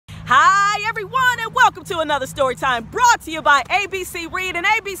welcome to another story time brought to you by ABC Read and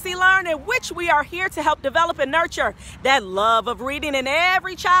ABC Learn, in which we are here to help develop and nurture that love of reading in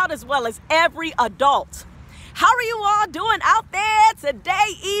every child as well as every adult. How are you all doing out there today,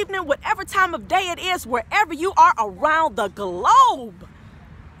 evening, whatever time of day it is, wherever you are around the globe?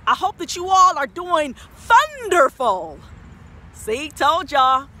 I hope that you all are doing thunderful. See, told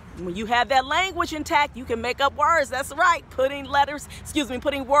y'all. When you have that language intact, you can make up words. That's right. Putting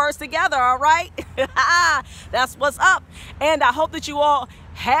words together, all right? That's what's up. And I hope that you all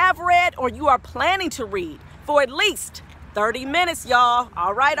have read or you are planning to read for at least 30 minutes, y'all.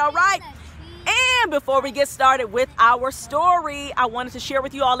 All right, all right. And before we get started with our story, I wanted to share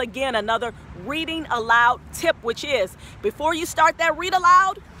with you all again another reading aloud tip, which is before you start that read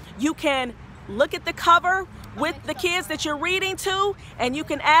aloud, you can look at the cover with the kids that you're reading to, and you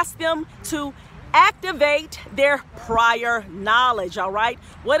can ask them to activate their prior knowledge, all right?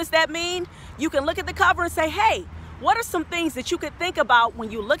 What does that mean? You can look at the cover and say, hey, what are some things that you could think about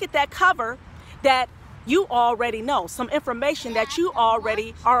when you look at that cover that you already know, some information that you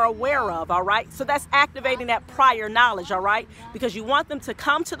already are aware of, all right? So that's activating that prior knowledge, all right? Because you want them to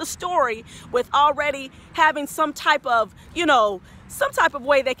come to the story with already having some type of, some type of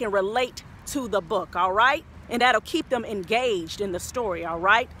way they can relate to the book, all right? And that'll keep them engaged in the story, all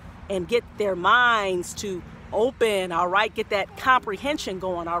right? And get their minds to open, all right? Get that comprehension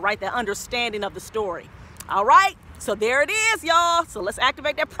going, all right? That understanding of the story, all right? So there it is, y'all. So let's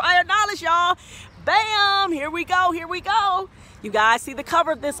activate that prior knowledge, y'all. Bam! Here we go, here we go. You guys see the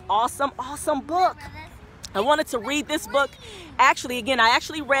cover of this awesome, awesome book. I wanted to read this book. Actually, again, I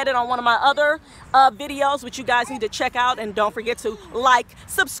actually read it on one of my other videos, which you guys need to check out. And don't forget to like,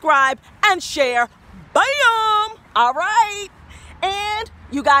 subscribe, and share. Bam! All right. And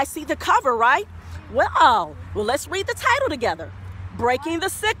you guys see the cover, right? Well, let's read the title together. Breaking the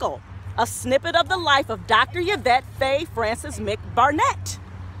Sickle, a snippet of the life of Dr. Yvette Fay Francis-McBarnette.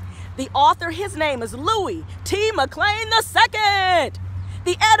 The author, his name is Louis T. McLean II.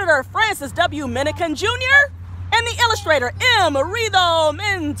 The editor, Francis W. Minikin Jr. And the illustrator, M. Rido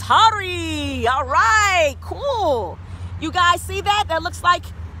Mentari. All right, cool. You guys see that? That looks like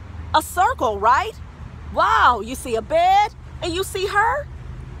a circle, right? Wow, you see a bed and you see her?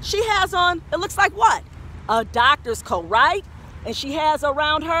 She has on, it looks like what? A doctor's coat, right? And she has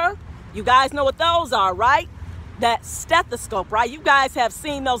around her, you guys know what those are, right? That stethoscope, right? You guys have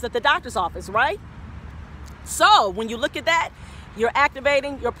seen those at the doctor's office, right? So when you look at that, you're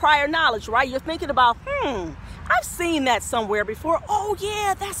activating your prior knowledge, right? You're thinking about, I've seen that somewhere before. Oh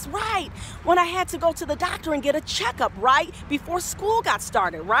yeah, that's right. When I had to go to the doctor and get a checkup, right? Before school got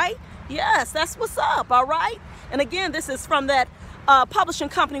started, right? Yes, that's what's up, all right? And again, this is from that publishing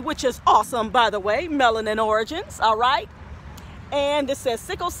company, which is awesome, by the way, Melanin Origins, all right? And this says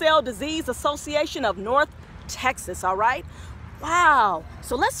Sickle Cell Disease Association of North Texas, all right? Wow.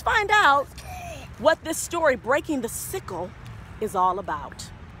 So let's find out what this story, Breaking the Sickle, is all about.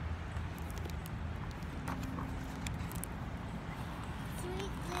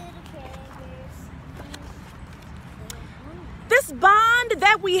 This bond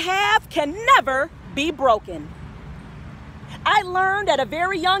that we have can never be broken. I learned at a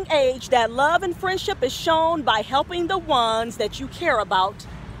very young age that love and friendship is shown by helping the ones that you care about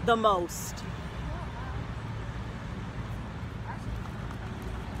the most.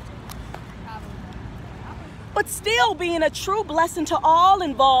 But still, being a true blessing to all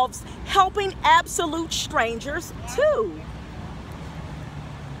involves helping absolute strangers too.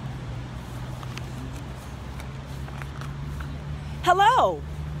 Hello,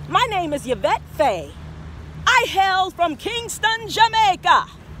 my name is Yvette Fay. I hail from Kingston, Jamaica.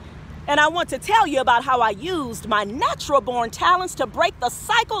 And I want to tell you about how I used my natural-born talents to break the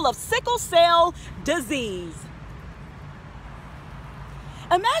cycle of sickle cell disease.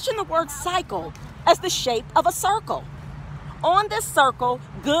 Imagine the word cycle as the shape of a circle. On this circle,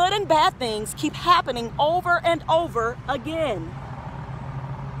 good and bad things keep happening over and over again.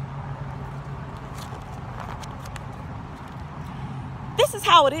 This is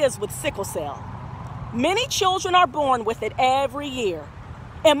how it is with sickle cell. Many children are born with it every year,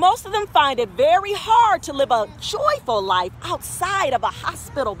 and most of them find it very hard to live a joyful life outside of a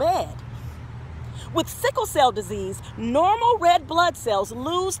hospital bed. With sickle cell disease, normal red blood cells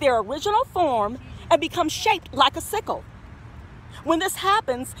lose their original form and become shaped like a sickle. When this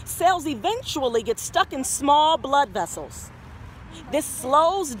happens, cells eventually get stuck in small blood vessels. This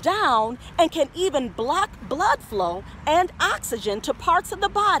slows down and can even block blood flow and oxygen to parts of the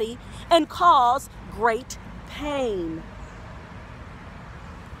body and cause great pain.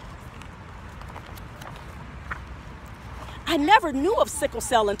 I never knew of sickle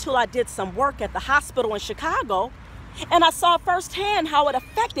cell until I did some work at the hospital in Chicago, and I saw firsthand how it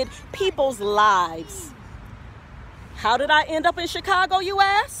affected people's lives. How did I end up in Chicago, you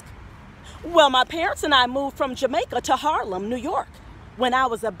ask? Well, my parents and I moved from Jamaica to Harlem, New York, when I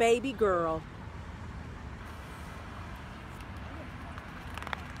was a baby girl.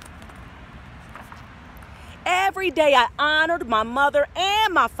 Every day I honored my mother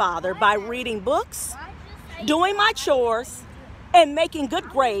and my father by reading books, doing my chores, and making good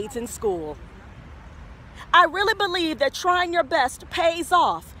grades in school. I really believe that trying your best pays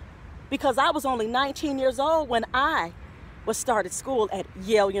off, because I was only 19 years old when I was started school at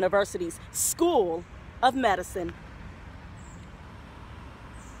Yale University's School of Medicine.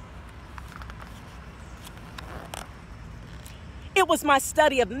 It was my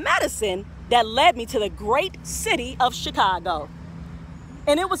study of medicine that led me to the great city of Chicago.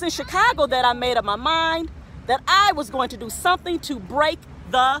 And it was in Chicago that I made up my mind that I was going to do something to break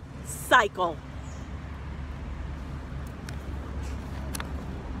the cycle.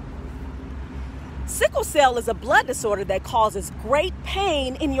 Sickle cell is a blood disorder that causes great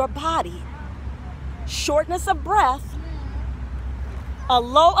pain in your body, shortness of breath, a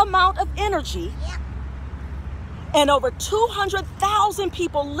low amount of energy, and over 200,000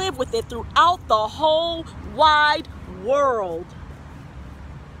 people live with it throughout the whole wide world.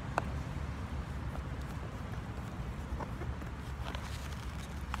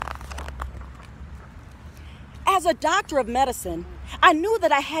 As a doctor of medicine, I knew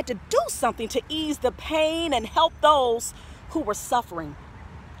that I had to do something to ease the pain and help those who were suffering.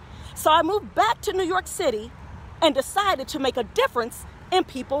 So I moved back to New York City and decided to make a difference in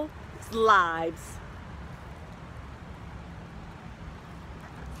people's lives.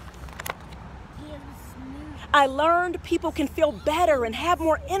 I learned people can feel better and have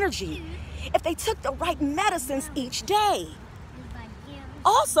more energy if they took the right medicines each day.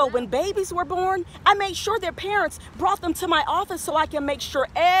 Also, when babies were born, I made sure their parents brought them to my office so I can make sure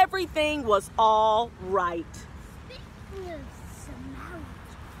everything was all right.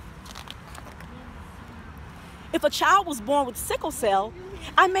 If a child was born with sickle cell,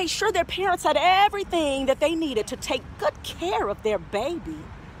 I made sure their parents had everything that they needed to take good care of their baby.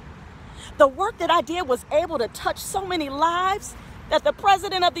 The work that I did was able to touch so many lives that the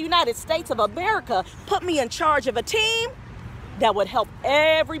President of the United States of America put me in charge of a team that would help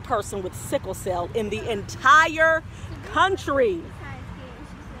every person with sickle cell in the entire country.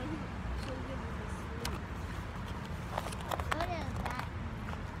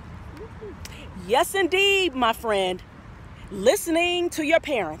 Yes, indeed, my friend. Listening to your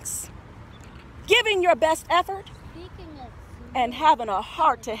parents, giving your best effort, and having a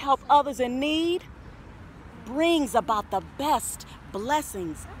heart to help others in need brings about the best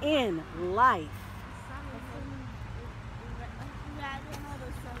blessings in life.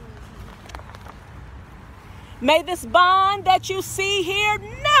 May this bond that you see here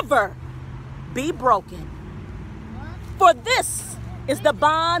never be broken. For this is the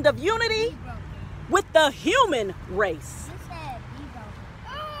bond of unity with the human race.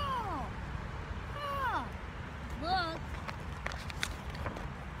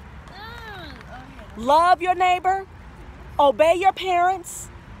 Love your neighbor, obey your parents,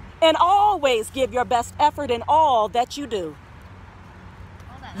 and always give your best effort in all that you do.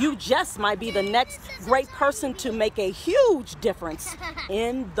 You just might be the next great person to make a huge difference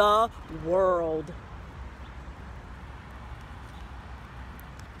in the world.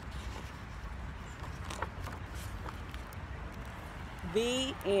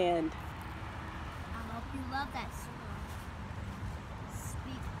 The end. I hope you love that song.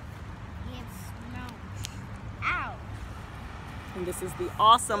 Speak, give, snow, out. And this is the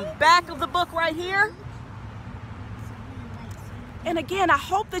awesome back of the book right here. And again, I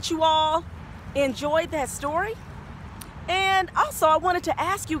hope that you all enjoyed that story. And also, I wanted to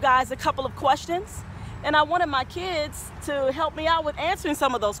ask you guys a couple of questions. And I wanted my kids to help me out with answering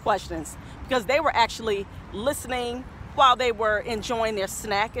some of those questions, because they were actually listening while they were enjoying their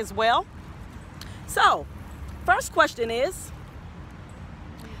snack as well. So, first question is,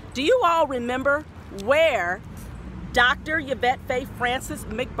 do you all remember where Dr. Yvette Fay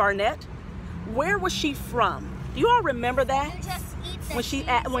Francis-McBarnette, where was she from? Do you all remember that? When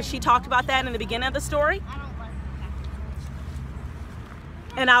she talked about that in the beginning of the story?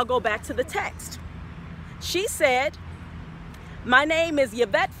 And I'll go back to the text. She said, "My name is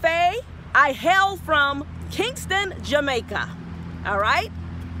Yvette Fay. I hail from Kingston, Jamaica." All right?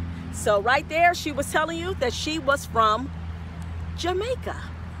 So right there, she was telling you that she was from Jamaica.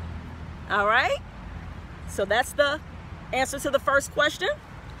 All right? So that's the answer to the first question.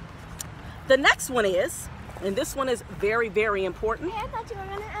 The next one is, And this one is very, very important. Hey, I thought you were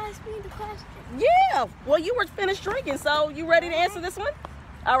going to ask me the question. Yeah, well, you were finished drinking, so you ready to answer this one?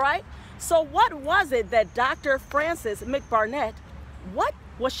 All right. So what was it that Dr. Francis-McBarnette, what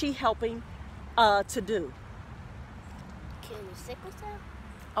was she helping to do? Cure sickle cell?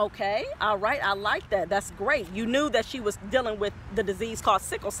 Okay, all right, I like that. That's great. You knew that she was dealing with the disease called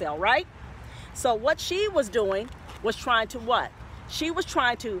sickle cell, right? So what she was doing was trying to what? She was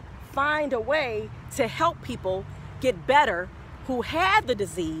trying to find a way to help people get better who had the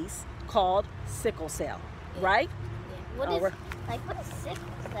disease called sickle cell, right? Yeah. What is sickle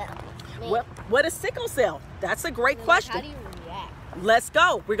cell? Well, what is sickle cell? That's a great question. How do you react? Let's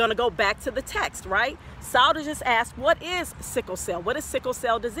go. We're going to go back to the text, right? Sauda just asked, what is sickle cell? What is sickle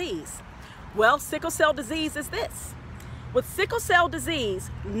cell disease? Well, sickle cell disease is this. With sickle cell disease,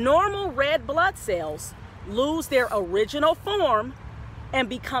 normal red blood cells lose their original form and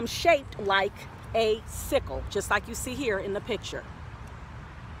become shaped like a sickle, just like you see here in the picture.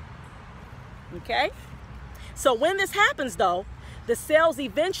 Okay? So when this happens though, the cells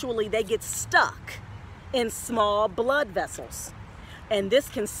eventually, they get stuck in small blood vessels. And this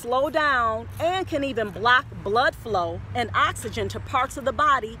can slow down and can even block blood flow and oxygen to parts of the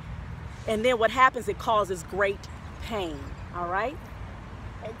body. And then what happens, it causes great pain, all right?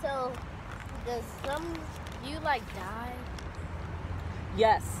 And so, does you like die?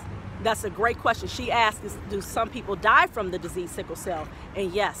 Yes, that's a great question. She asked, do some people die from the disease sickle cell?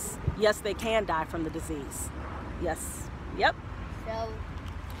 And yes, they can die from the disease. Yes, yep. So,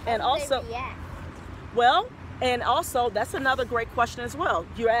 and also, well, and also, that's another great question as well.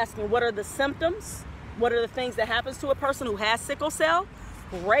 You're asking, what are the symptoms? What are the things that happens to a person who has sickle cell?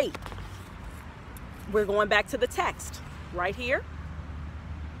 Great. We're going back to the text right here.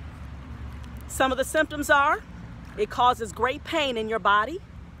 Some of the symptoms are, it causes great pain in your body.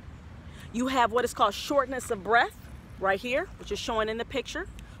 You have what is called shortness of breath right here, which is showing in the picture.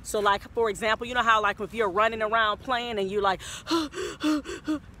 So like, for example, you know how like if you're running around playing and you're like,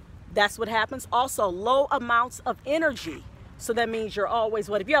 that's what happens. Also, low amounts of energy. So that means you're always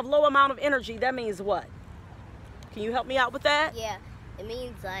what? If you have low amount of energy, that means what? Can you help me out with that? Yeah, it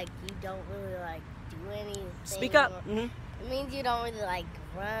means like you don't really like do anything. Speak up. It means you don't really like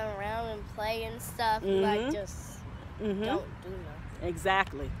run around and play and stuff. Like just don't do nothing.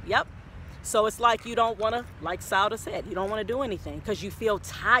 Exactly. Yep. So it's like you don't want to, like Sauda said, you don't want to do anything because you feel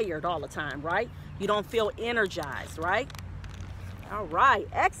tired all the time, right? You don't feel energized, right? All right,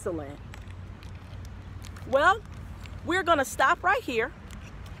 excellent. Well, we're going to stop right here.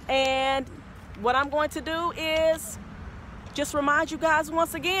 And what I'm going to do is just remind you guys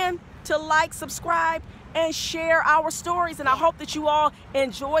once again to like, subscribe, and share our stories. And I hope that you all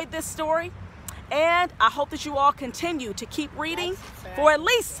enjoyed this story. And I hope that you all continue to keep reading for at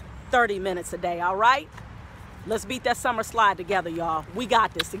least 30 minutes a day, all right? Let's beat that summer slide together, y'all. We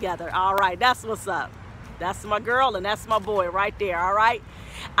got this together, all right? That's what's up. That's my girl and that's my boy right there, all right?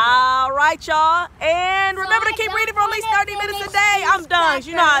 All right, y'all. And remember to keep reading for at least 30 minutes a day. I'm done.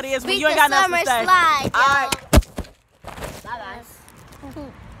 You know how it is when you ain't got nothing to say. Slide, all right.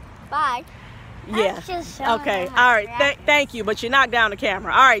 Bye-bye. Bye. Yeah. Okay. All right. Thank you. But you knocked down the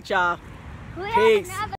camera. All right, y'all. Peace.